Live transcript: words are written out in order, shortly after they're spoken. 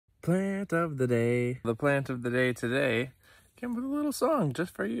Plant of the day. The plant of the day today came with a little song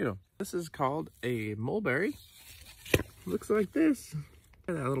just for you. This is called a mulberry. Looks like this.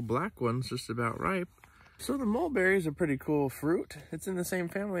 That little black one's just about ripe. So the mulberry is a pretty cool fruit. It's in the same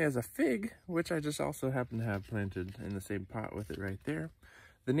family as a fig, which I just also happen to have planted in the same pot with it right there.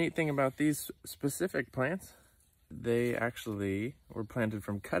 The neat thing about these specific plants, they actually were planted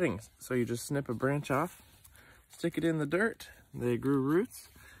from cuttings. So you just snip a branch off, stick it in the dirt, they grew roots,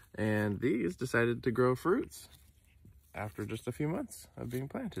 and these decided to grow fruits after just a few months of being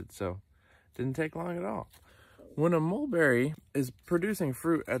planted. So it didn't take long at all. When a mulberry is producing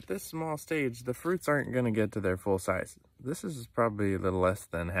fruit at this small stage, the fruits aren't going to get to their full size. This is probably a little less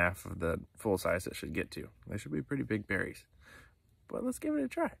than half of the full size it should get to. They should be pretty big berries. But let's give it a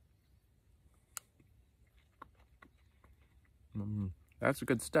try. That's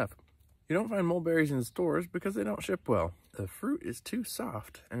good stuff. You don't find mulberries in stores because they don't ship well. The fruit is too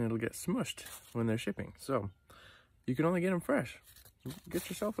soft and it'll get smushed when they're shipping. So you can only get them fresh. Get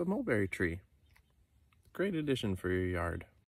yourself a mulberry tree. Great addition for your yard.